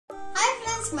Hi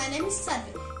friends, my name is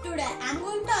Sarvi. Today I am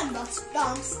going to unbox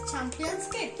DOMS Champions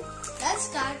Kit. Let's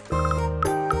start.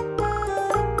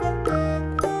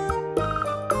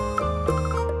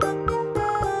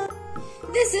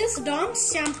 This is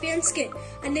DOMS Champions Kit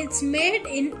and it's made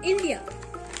in India.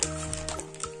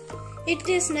 It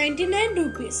is 99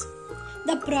 rupees.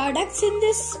 The products in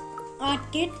this art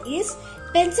kit is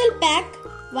pencil pack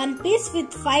 1 piece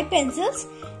with 5 pencils,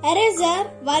 eraser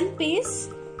 1 piece,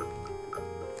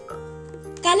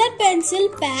 color pencil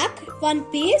pack 1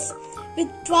 piece with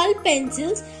 12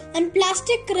 pencils, and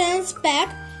plastic crayons pack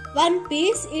 1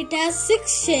 piece. It has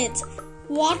 6 shades,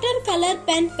 watercolor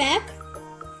pen pack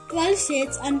 12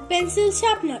 shades, and pencil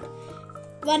sharpener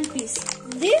 1 piece.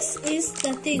 This is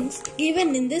the things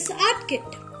given in this art kit.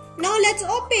 Now let's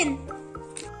open.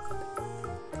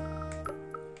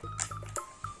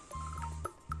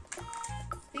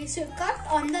 We should cut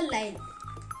on the line.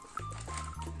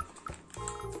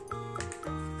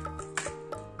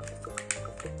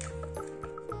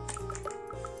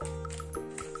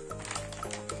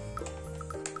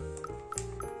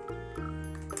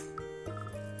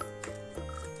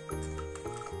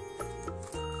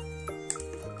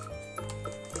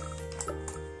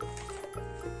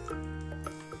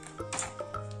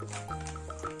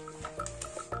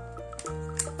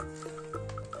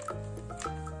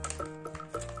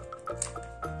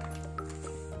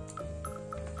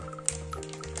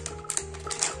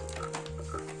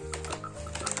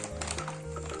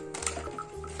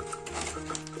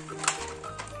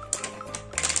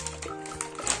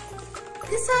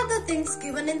 These are the things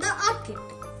given in the art kit.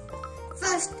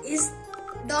 First is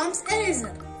DOMS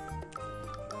eraser.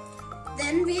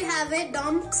 Then we have a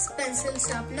DOMS pencil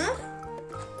sharpener.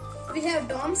 We have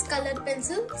DOMS color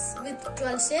pencils with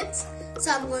 12 shades.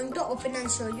 So I'm going to open and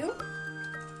show you.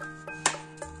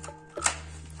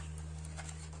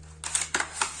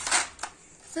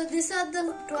 So these are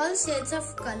the 12 shades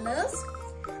of colors,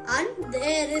 and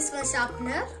there is one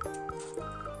sharpener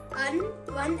and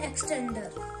one extender.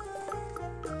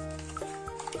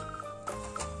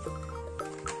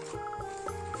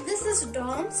 This is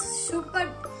DOMS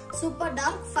Super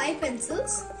Dark 5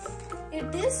 pencils.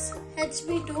 It is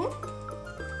HB2.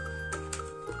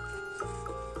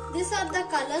 These are the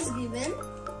colors given.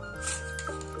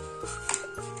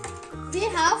 We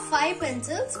have 5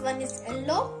 pencils. One is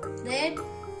yellow, red,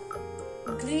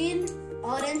 green,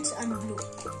 orange and blue.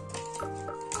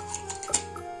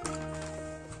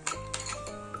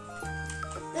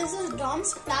 This is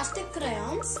DOMS plastic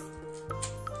crayons.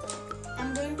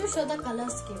 I'm going to show the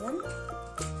colors given.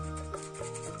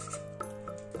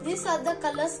 These are the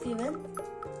colors given.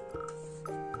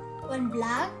 One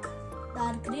black,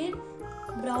 dark green,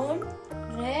 brown,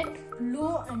 red,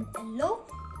 blue and yellow.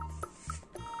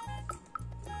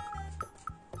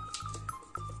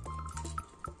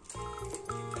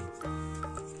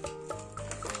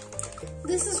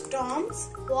 This is DOMS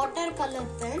watercolor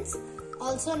pens,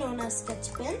 also known as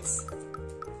sketch pens.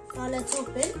 Now let's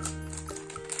open.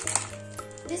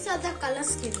 These are the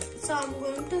colors given. So I'm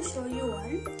going to show you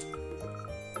one.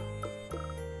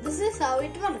 This is how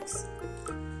it works.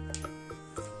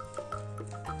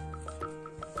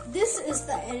 This is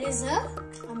the eraser.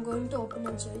 I'm going to open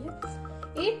and show you.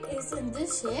 It is in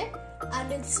this shade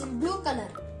and it's in blue color.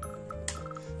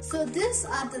 So these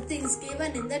are the things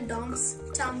given in the DOMS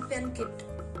Champion Kit.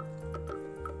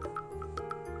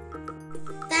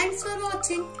 Thanks for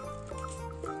watching.